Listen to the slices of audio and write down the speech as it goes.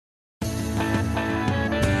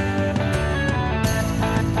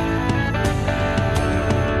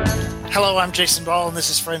Hello, I'm Jason Ball, and this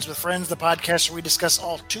is Friends with Friends, the podcast where we discuss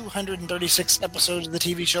all 236 episodes of the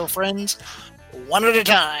TV show Friends, one at a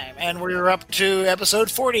time. And we're up to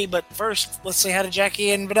episode 40, but first, let's say hi to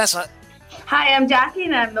Jackie and Vanessa. Hi, I'm Jackie,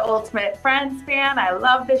 and I'm the ultimate Friends fan. I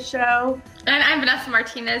love this show. And I'm Vanessa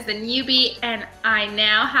Martinez, the newbie, and I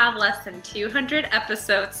now have less than 200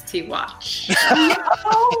 episodes to watch.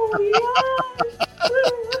 Oh,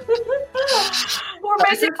 yes! We're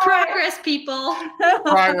making progress, people.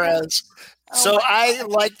 Progress. So I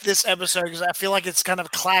like this episode because I feel like it's kind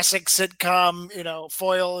of classic sitcom,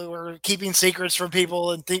 foil. We're keeping secrets from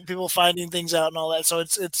people and people finding things out and all that. So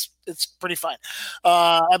it's pretty fun.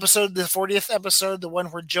 The 40th episode, the one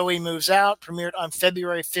where Joey moves out, premiered on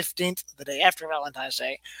February 15th, the day after Valentine's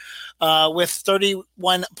Day, with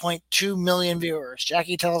 31.2 million viewers.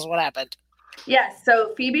 Jackie, tell us what happened. Yes,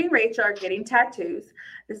 so Phoebe and Rachel are getting tattoos.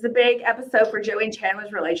 This is a big episode for Joey and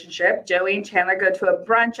Chandler's relationship. Joey and Chandler go to a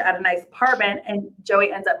brunch at a nice apartment, and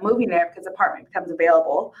Joey ends up moving there because the apartment becomes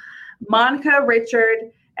available. Monica,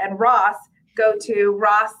 Richard, and Ross go to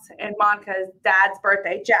Ross and Monica's dad's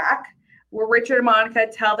birthday, Jack, where Richard and Monica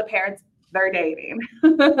tell the parents they're dating.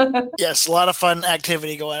 Yes, a lot of fun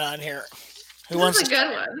activity going on here. This is a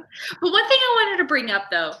good one. But one thing I wanted to bring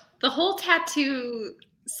up, though, the whole tattoo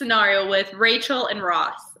scenario with Rachel and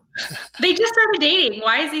Ross. They just started dating.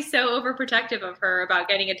 Why is he so overprotective of her about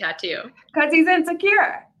getting a tattoo? Because he's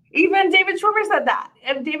insecure. Even David Schwimmer said that.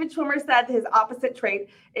 And David Schwimmer said his opposite trait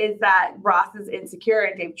is that Ross is insecure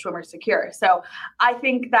and David Schwimmer is secure. So I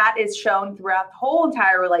think that is shown throughout the whole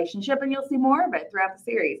entire relationship, and you'll see more of it throughout the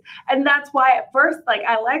series. And that's why at first,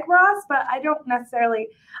 I like Ross, but I don't necessarily,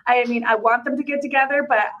 I want them to get together,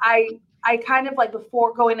 but I kind of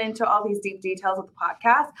before going into all these deep details of the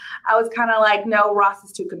podcast, I was kind of like, no, Ross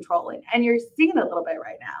is too controlling. And you're seeing a little bit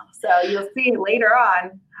right now. So you'll see later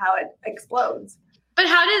on how it explodes. But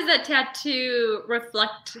how does that tattoo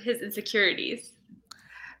reflect his insecurities?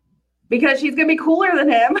 Because she's going to be cooler than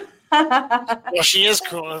him. Well, she is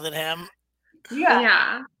cooler than him.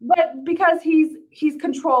 Yeah. But because he's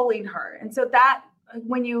controlling her. And so that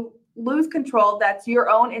when you lose control, that's your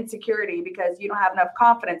own insecurity because you don't have enough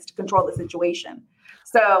confidence to control the situation.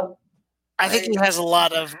 So I think he has a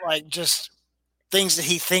lot of just things that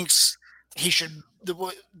he thinks he should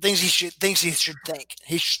thinks he should think.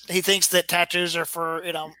 He thinks that tattoos are for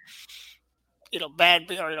bad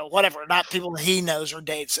or whatever, not people that he knows or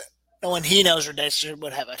dates. No one he knows or dates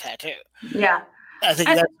would have a tattoo. Yeah, I think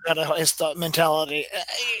that's kind of his thought mentality.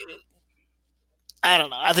 I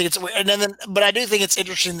don't know. I think it's weird. But I do think it's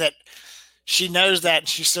interesting that she knows that and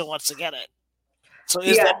she still wants to get it. So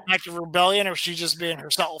is that an act of rebellion, or is she just being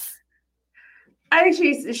herself? I think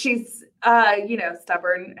she's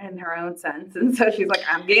stubborn in her own sense. And so she's like,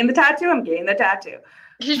 I'm getting the tattoo.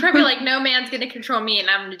 She's probably like, no man's going to control me and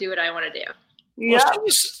I'm going to do what I want to do. Yeah. Well,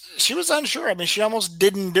 she was unsure. I mean, she almost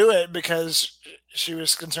didn't do it because she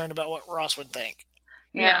was concerned about what Ross would think.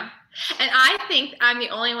 Yeah. And I think I'm the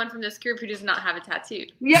only one from this group who does not have a tattoo.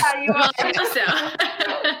 Yeah, you are. So.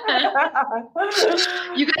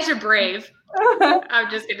 You guys are brave. I'm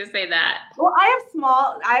just going to say that. Well, I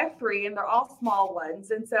have 3, and they're all small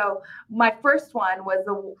ones. And so my first one was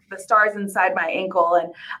the stars inside my ankle.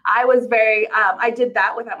 And I was I did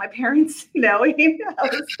that without my parents knowing. I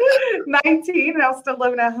was 19 and I was still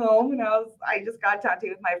living at home, and I just got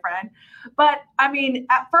tattooed with my friend. But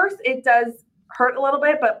at first it does hurt a little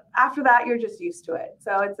bit, but after that you're just used to it,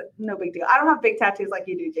 so it's no big deal. I don't have big tattoos like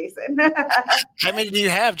you do, Jason. How many do you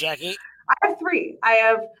have, Jackie? I have 3. I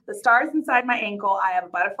have the stars inside my ankle, I have a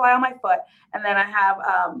butterfly on my foot, and then I have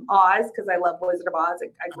Oz because I love Wizard of Oz.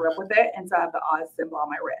 I grew up with it, and so I have the Oz symbol on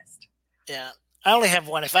my wrist. Yeah, I only have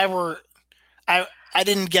one. If I were I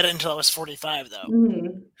didn't get it until I was 45 though. Mm-hmm.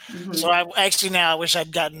 Mm-hmm. So I wish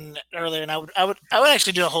I'd gotten it earlier, and I would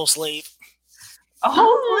actually do a whole sleeve.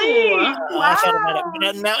 Oh, wow. I thought about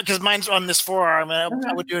it, but because mine's on this forearm, and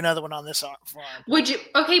I would do another one on this forearm. Would you?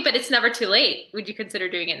 Okay, but it's never too late. Would you consider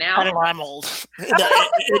doing it now? I don't know. I'm old.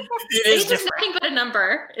 It is different. Nothing but a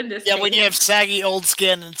number in this. Yeah, when you have saggy old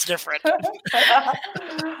skin, it's different.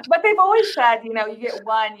 But they've always said, you get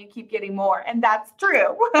one, you keep getting more, and that's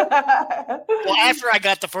true. Well, after I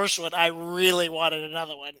got the first one, I really wanted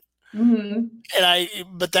another one,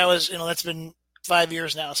 but that was that's been 5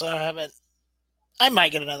 years now, so I haven't. I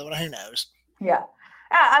might get another one. Who knows? Yeah.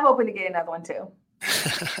 I'm open to getting another one too.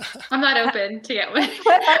 I'm not open to get one.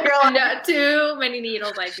 No, too many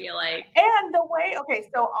needles, I feel like. And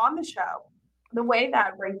so on the show, the way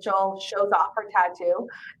that Rachel shows off her tattoo,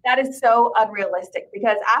 that is so unrealistic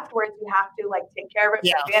because afterwards you have to take care of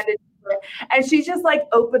it, put bandages And she's just like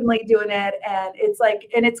openly doing it. And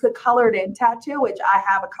it's a colored in tattoo, which I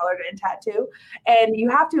have a colored in tattoo. And you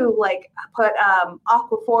have to like put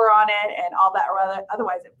Aquaphor on it and all that, or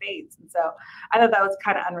otherwise it fades. And so I thought that was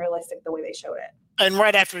kind of unrealistic the way they showed it. And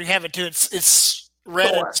right after you have it too, it's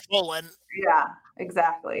red and swollen. Yeah,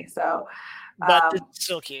 exactly. So, but it's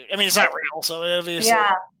still cute. I mean, it's not real, so obviously.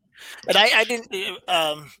 Yeah. But I didn't.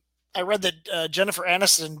 I read that Jennifer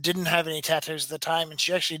Aniston didn't have any tattoos at the time, and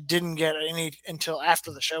she actually didn't get any until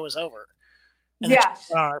after the show was over. And yeah,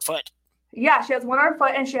 she on her foot. Yeah, she has one on her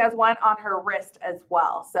foot, and she has one on her wrist as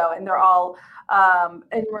well. So, and they're all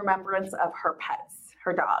in remembrance of her pets,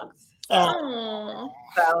 her dogs.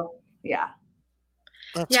 So yeah.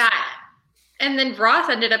 Yeah. And then Ross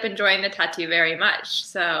ended up enjoying the tattoo very much.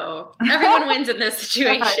 So everyone wins in this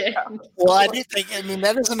situation. Well, I do think, I mean,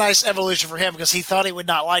 that is a nice evolution for him because he thought he would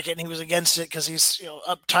not like it and he was against it because he's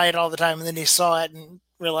uptight all the time. And then he saw it and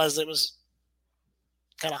realized it was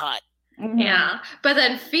kind of hot. Mm-hmm. Yeah. But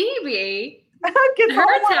then Phoebe, her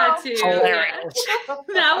tattoo. Hilarious.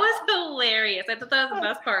 That was hilarious. I thought that was the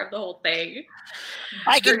best part of the whole thing.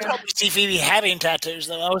 I can totally see Phoebe having tattoos,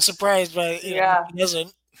 though. I was surprised by he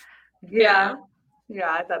doesn't. Yeah,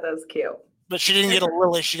 I thought that was cute. But she didn't get a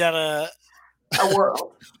lily; she got a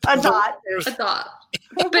world, a dot, a dot.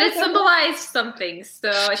 But it symbolized something, so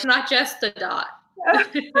it's not just a dot.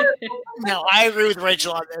 No, I agree with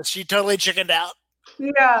Rachel on this. She totally chickened out.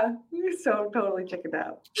 Yeah, you're so totally chickened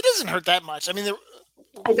out. It doesn't hurt that much. I mean,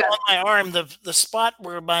 on my arm, the spot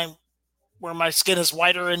where my skin is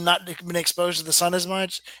whiter and not been exposed to the sun as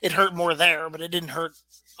much, it hurt more there, but it didn't hurt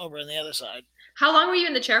over on the other side. How long were you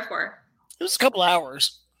in the chair for? It was a couple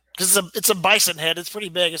hours because it's a bison head. It's pretty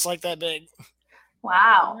big. It's like that big.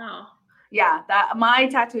 Wow. Yeah, my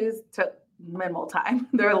tattoos took minimal time.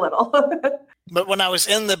 They're little. But when I was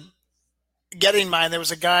in the getting mine, there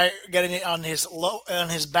was a guy getting it on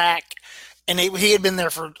his back, and he had been there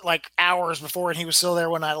for like hours before, and he was still there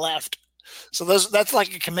when I left. So that's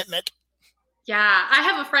like a commitment. Yeah, I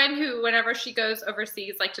have a friend who, whenever she goes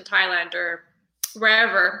overseas, like to Thailand or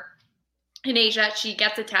wherever in Asia, she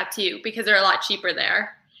gets a tattoo because they're a lot cheaper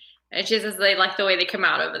there. And she says they like the way they come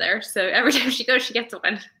out over there. So every time she goes, she gets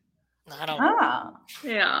one. I don't know.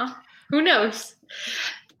 Yeah. Who knows?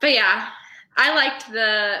 But yeah, I liked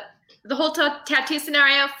the whole tattoo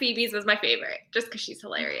scenario. Phoebe's was my favorite just because she's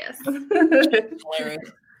hilarious.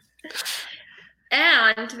 Hilarious.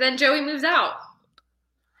 And then Joey moves out.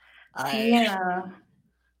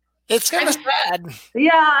 It's kind of sad.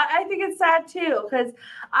 Yeah, I think it's sad too because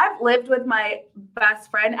I've lived with my best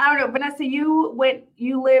friend. I don't know, Vanessa, you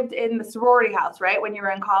lived in the sorority house, right? When you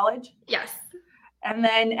were in college? Yes. And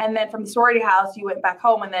then from the sorority house, you went back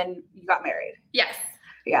home and then you got married. Yes.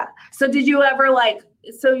 Yeah. So did you ever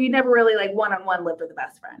so you never really one-on-one lived with a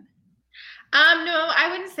best friend? No, I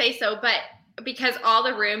wouldn't say so, but because all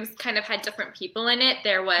the rooms kind of had different people in it,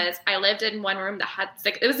 I lived in one room that had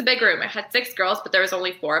 6, it was a big room. It had 6 girls, but there was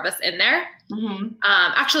only 4 of us in there. Mm-hmm.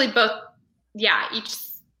 Actually each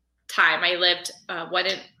time I lived,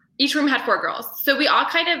 each room had 4 girls. So we all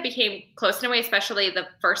kind of became close in a way, especially the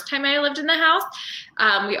first time I lived in the house.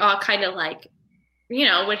 We all kind of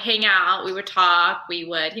would hang out, we would talk, we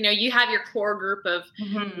would, you have your core group of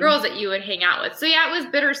girls that you would hang out with. So yeah, it was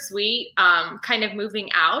bittersweet, kind of moving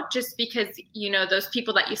out just because, those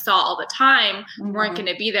people that you saw all the time weren't going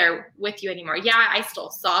to be there with you anymore. Yeah, I still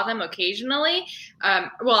saw them occasionally.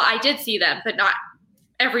 I did see them, but not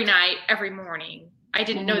every night, every morning. I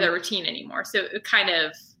didn't know their routine anymore. So it kind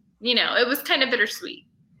of, it was kind of bittersweet.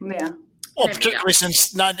 Yeah. Well, particularly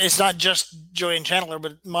since it's not just Joey and Chandler,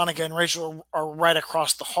 but Monica and Rachel are right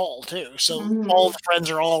across the hall too. So all the friends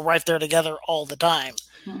are all right there together all the time.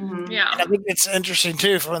 Mm-hmm. Yeah, and I think it's interesting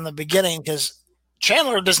too from the beginning because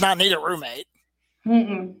Chandler does not need a roommate.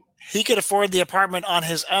 Mm-mm. He could afford the apartment on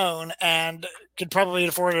his own and could probably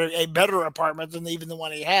afford a better apartment than even the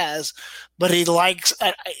one he has. But he likes,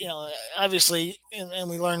 obviously, and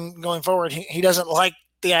we learn going forward, he doesn't like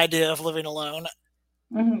the idea of living alone.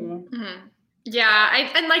 Mm-hmm. Mm-hmm.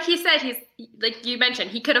 Yeah, and like he said, he's like you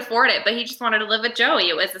mentioned, he could afford it, but he just wanted to live with Joey.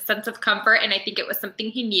 It was a sense of comfort, and I think it was something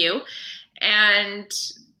he knew, and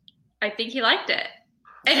I think he liked it.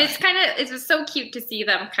 And it's just so cute to see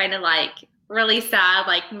them kind of really sad,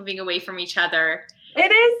 moving away from each other.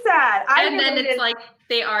 It is sad. And then it's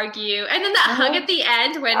they argue, and then that hug at the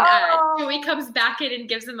end when Joey comes back in and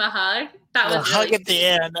gives him a hug. That was the hug at the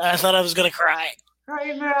end. I thought I was going to cry.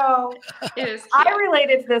 I know. It is cute. I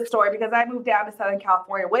related to this story because I moved down to Southern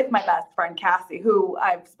California with my best friend, Cassie, who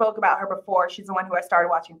I've spoke about her before. She's the one who I started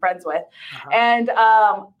watching Friends with. And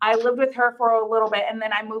I lived with her for a little bit, and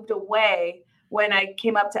then I moved away when I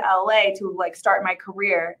came up to LA to like start my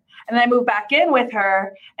career. And then I moved back in with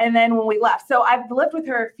her. And then when we left, so I've lived with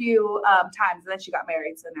her a few times, and then she got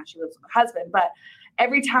married. So now she lives with her husband. But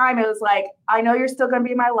every time it was like, I know you're still going to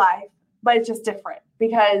be in my life, but it's just different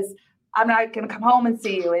because I'm not going to come home and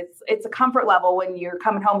see you. It's a comfort level when you're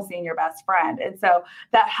coming home seeing your best friend. And so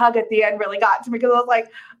that hug at the end really got to me because I was like,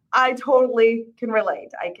 I totally can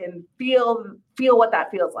relate. I can feel what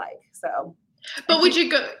that feels like. So, but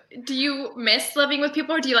do you miss living with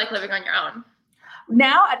people, or do you like living on your own?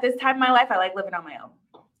 Now at this time in my life, I like living on my own.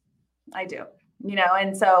 I do,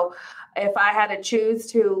 and so if I had to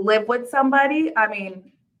choose to live with somebody, I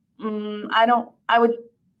mean,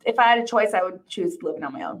 if I had a choice, I would choose living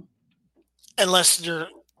on my own. Unless you're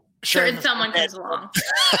sure someone comes along.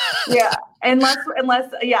 Yeah. Unless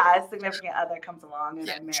a significant other comes along and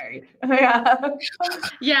I'm married.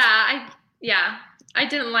 I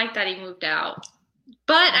didn't like that he moved out.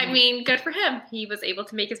 But I mean, good for him. He was able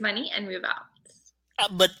to make his money and move out.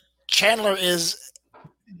 But Chandler is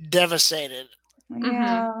devastated.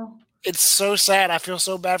 Yeah. It's so sad. I feel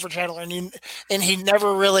so bad for Chandler, and he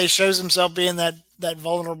never really shows himself being that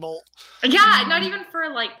vulnerable. Yeah, not even for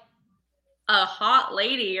like a hot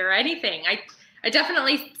lady or anything. I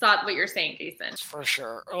definitely thought what you're saying, Jason. For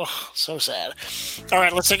sure. Oh, so sad. All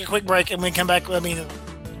right, let's take a quick break and we come back. I mean,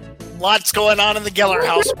 lots going on in the Geller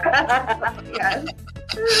house. Yes.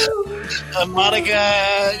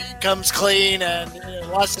 Monica comes clean and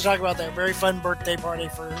lots to talk about there. Very fun birthday party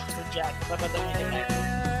for Jack. How about that when we get back?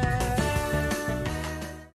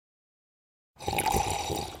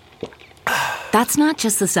 That's not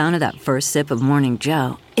just the sound of that first sip of Morning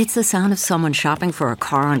Joe. It's the sound of someone shopping for a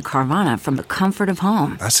car on Carvana from the comfort of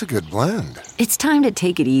home. That's a good blend. It's time to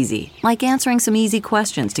take it easy, like answering some easy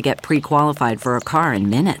questions to get pre-qualified for a car in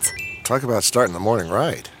minutes. Talk about starting the morning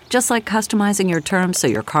right. Just like customizing your terms so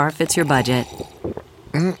your car fits your budget.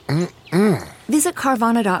 Visit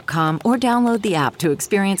Carvana.com or download the app to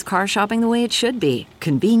experience car shopping the way it should be.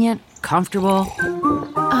 Convenient, comfortable.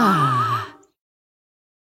 Ah.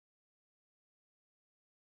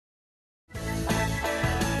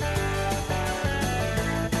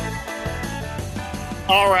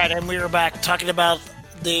 All right, and we are back talking about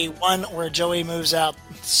the one where Joey moves out.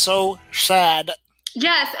 So sad.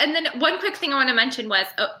 Yes, and then one quick thing I want to mention was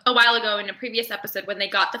a while ago in a previous episode when they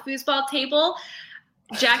got the foosball table,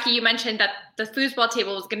 Jackie, you mentioned that the foosball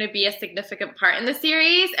table was going to be a significant part in the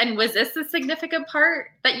series, and was this the significant part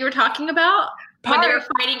that you were talking about when they were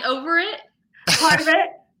fighting over it? Part of it.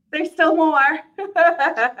 There's still more.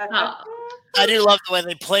 Oh. I do love the way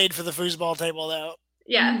they played for the foosball table, though.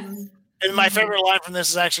 Yes. Mm-hmm. And my favorite line from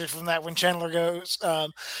this is actually from that when Chandler goes,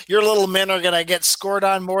 your little men are going to get scored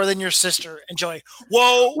on more than your sister. And Joey,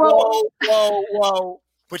 whoa, whoa, whoa, whoa.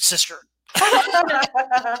 Which sister? You're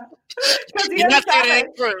not saying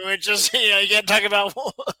it through. It's just, you can't talk about.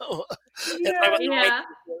 Yeah.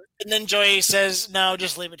 And then Joey says, no,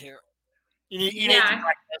 just leave it here. You need to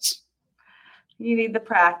practice. You need the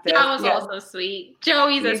practice. That was also sweet.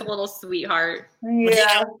 Joey's a little sweetheart.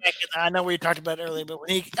 Yeah. I know we talked about it earlier, but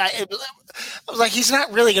when I was like, he's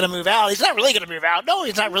not really going to move out. He's not really going to move out. No,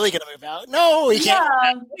 he's not really going to move out. No, he can't.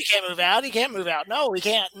 Yeah. He can't move out. He can't move out. No, he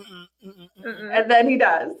can't. And then he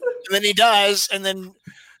does. And then he does. And then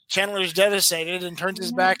Chandler's devastated and turns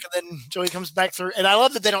his back. And then Joey comes back through. And I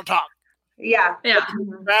love that they don't talk. Yeah. Yeah.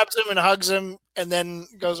 Grabs him and hugs him and then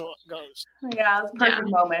goes. Yeah, it was a perfect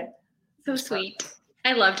moment. So sweet.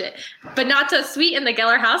 I loved it. But not so sweet in the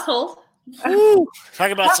Geller household. Ooh,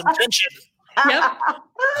 talk about some tension. Yep.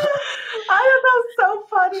 I don't know, so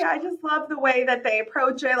funny. I just love the way that they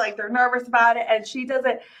approach it. Like they're nervous about it. And she's in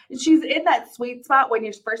that sweet spot when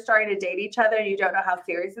you're first starting to date each other and you don't know how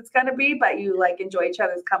serious it's going to be, but you like enjoy each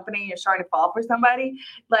other's company and you're starting to fall for somebody.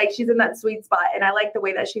 Like she's in that sweet spot. And I like the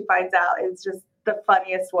way that she finds out. It's just the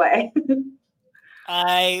funniest way.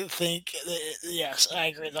 I think, yes, I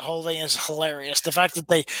agree. The whole thing is hilarious. The fact that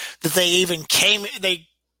they even came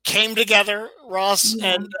together, Ross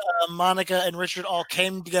and Monica and Richard all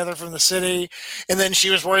came together from the city, and then she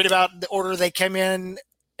was worried about the order they came in,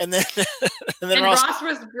 and then and Ross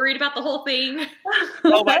was worried about the whole thing.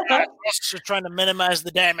 Oh my God, Ross was trying to minimize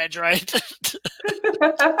the damage, right?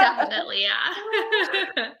 Definitely,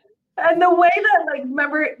 yeah. And the way that, like,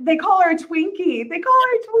 remember, they call her a Twinkie. They call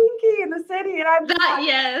her a Twinkie in the city. And I'm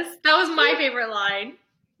yes, that was my favorite line.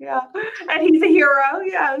 Yeah. And he's a hero.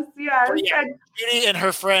 Yes. Oh, yeah. Judy and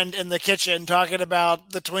her friend in the kitchen talking about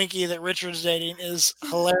the Twinkie that Richard's dating is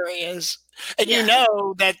hilarious. And you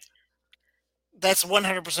know that's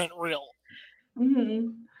 100% real. Mm-hmm.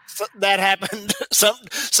 So that happened.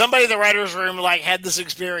 Somebody in the writer's room like had this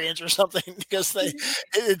experience or something because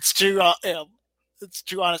it's too it's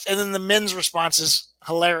too honest. And then the men's response is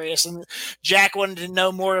hilarious. And Jack wanted to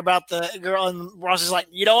know more about the girl, and Ross is like,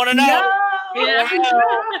 "You don't want to know." No. Yeah.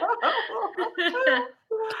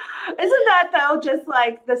 Isn't that though just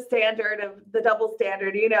like the standard of the double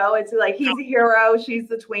standard? It's like he's a hero, she's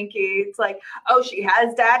the Twinkie. It's like, oh, she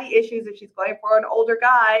has daddy issues if she's going for an older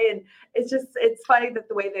guy, and it's funny that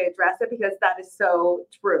the way they address it, because that is so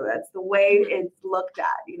true. That's the way it's looked at.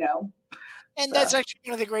 And that's actually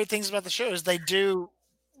one of the great things about the show is they do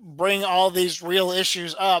bring all these real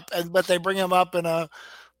issues up, but they bring them up in a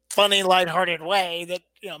funny, lighthearted way that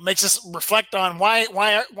makes us reflect on why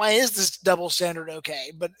is this double standard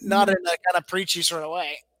okay, but not in a kind of preachy sort of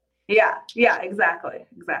way. Yeah, exactly.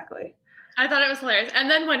 I thought it was hilarious. And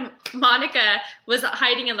then when Monica was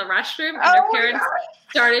hiding in the restroom and her parents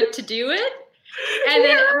started to do it, and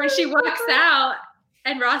then when she walks out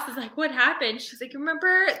and Ross is like, "What happened?" She's like,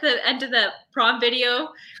 "Remember the end of the prom video?"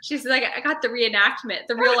 She's like, "I got the reenactment,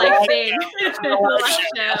 the real life thing." The live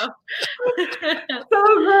show. So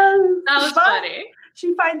good. That was funny.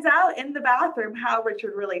 She finds out in the bathroom how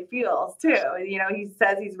Richard really feels too. He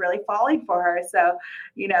says he's really falling for her. So,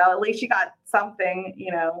 at least she got something,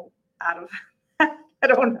 out of I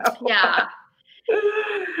don't know. Yeah.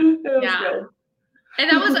 It was good. And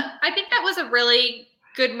I think that was a really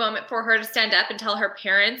good moment for her to stand up and tell her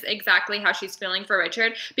parents exactly how she's feeling for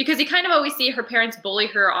Richard, because you kind of always see her parents bully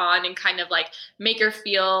her on and kind of like make her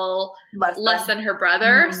feel less than her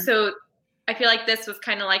brother. Mm-hmm. So I feel like this was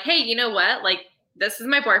kind of like, hey, you know what? Like, this is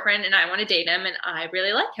my boyfriend and I want to date him and I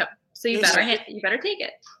really like him. So you better take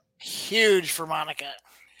it. Huge for Monica.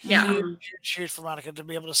 Yeah. Huge for Monica to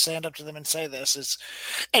be able to stand up to them and say this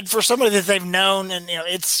and for somebody that they've known, and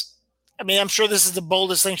I'm sure this is the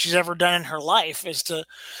boldest thing she's ever done in her life, is to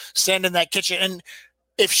stand in that kitchen. And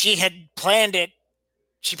if she had planned it,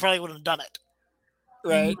 she probably wouldn't have done it.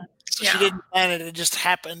 Right. So she didn't plan it. It just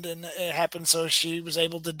happened, and it happened. So she was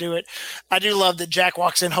able to do it. I do love that Jack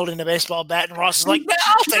walks in holding the baseball bat, and Ross is like,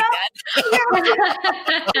 "I'll take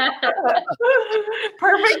that."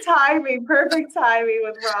 Perfect timing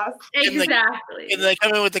with Ross. Exactly. And they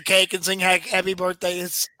come in with the cake and sing "Happy Birthday."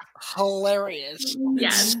 It's hilarious.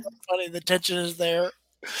 Yes. It's so funny. The tension is there,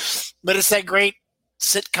 but it's that great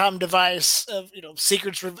sitcom device of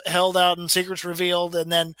secrets held out and secrets revealed, and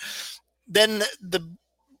then the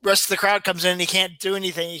rest of the crowd comes in and he can't do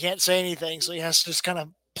anything. He can't say anything. So he has to just kind of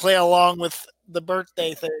play along with the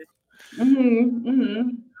birthday thing. Mm-hmm, mm-hmm.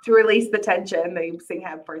 To release the tension, they sing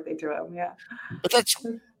happy birthday to him. Yeah. But that's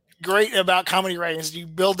great about comedy writing is you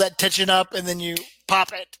build that tension up and then you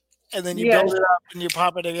pop it. And then you build it up and you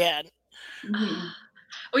pop it again. Mm-hmm.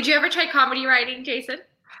 Would you ever try comedy writing, Jason?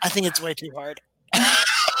 I think it's way too hard.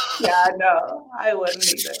 Yeah, no, I wouldn't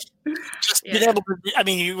either. Just being able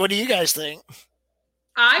to, what do you guys think?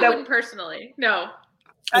 I wouldn't personally. No.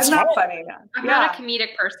 I'm not funny enough. I'm not a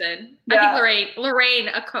comedic person. Yeah. I think Lorraine,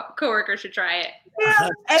 a coworker, should try it. Yeah,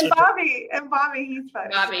 and Bobby, he's funny.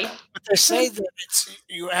 Bobby. But they say that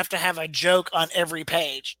you have to have a joke on every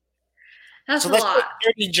page. That's a lot. Like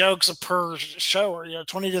 30 jokes per show, or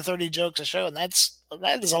 20 to 30 jokes a show, and that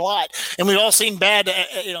is a lot. And we've all seen bad,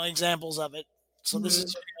 examples of it. So this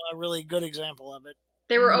is a really good example of it.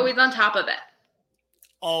 They were always on top of it.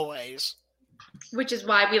 Always. Which is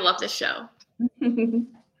why we love this show.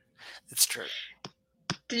 It's true.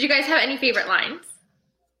 Did you guys have any favorite lines?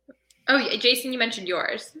 Oh, yeah, Jason, you mentioned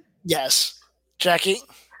yours. Yes. Jackie?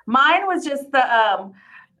 Mine was just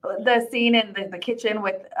the scene in the kitchen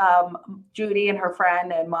with Judy and her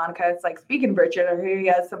friend and Monica. It's like, speaking of Richard, he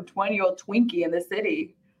has some 20-year-old Twinkie in the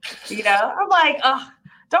city. I'm like, oh,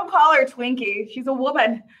 don't call her Twinkie. She's a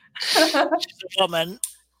woman. She's a woman.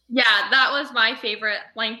 Yeah, that was my favorite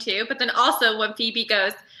line too. But then also when Phoebe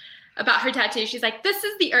goes about her tattoo, she's like, "This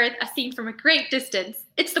is the earth as seen from a great distance.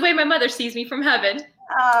 It's the way my mother sees me from heaven."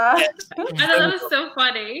 I thought that was so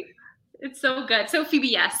funny. It's so good. So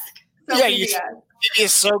Phoebe-esque. Phoebe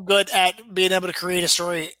is so good at being able to create a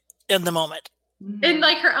story in the moment. In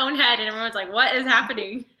like her own head, and everyone's like, what is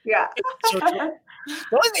happening? Yeah. So the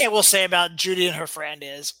only thing I will say about Judy and her friend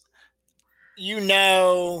is,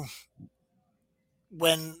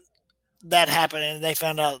 when that happened and they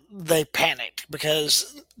found out, they panicked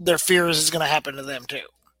because their fears is going to happen to them too.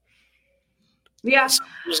 Yeah. So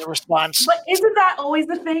there's a response. But isn't that always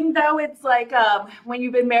the thing though? It's like when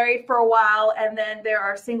you've been married for a while and then there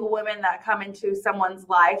are single women that come into someone's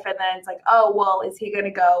life and then it's like, oh, well, is he going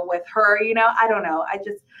to go with her? I don't know.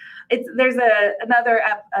 There's another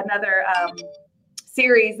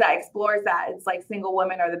series that explores that. It's like single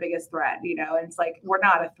women are the biggest threat, and it's like, we're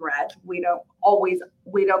not a threat. We don't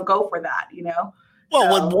go for that,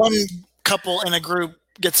 Well, when one couple in a group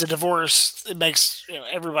gets a divorce, it makes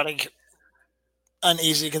everybody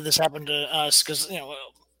uneasy. Could this happen to us? Because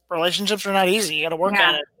relationships are not easy. You got to work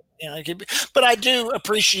at it. But I do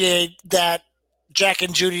appreciate that Jack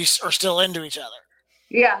and Judy are still into each other.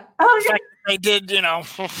 Yeah. Oh, yeah. They did, in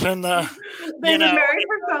the they've been married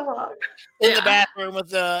for so long. In the bathroom with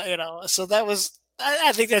the, so that was.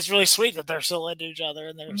 I think that's really sweet that they're still into each other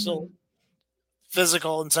and they're still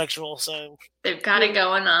physical and sexual. So they've got it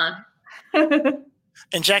going on.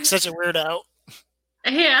 And Jack's such a weirdo.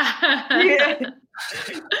 Yeah.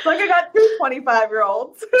 It's like I got 2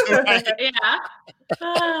 25-year-olds. Yeah.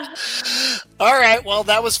 All right. Well,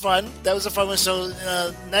 that was fun. That was a fun one. So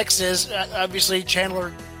next is obviously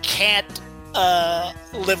Chandler can't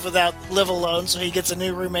live alone, so he gets a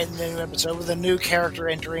new roommate in the new episode with a new character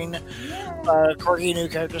entering, quirky new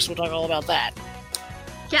character. So we'll talk all about that.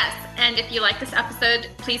 Yes, and if you like this episode,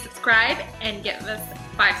 please subscribe and give us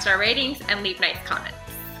 5-star ratings and leave nice comments.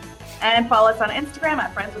 And follow us on Instagram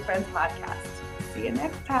at Friends with Friends Podcast. See you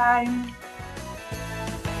next time.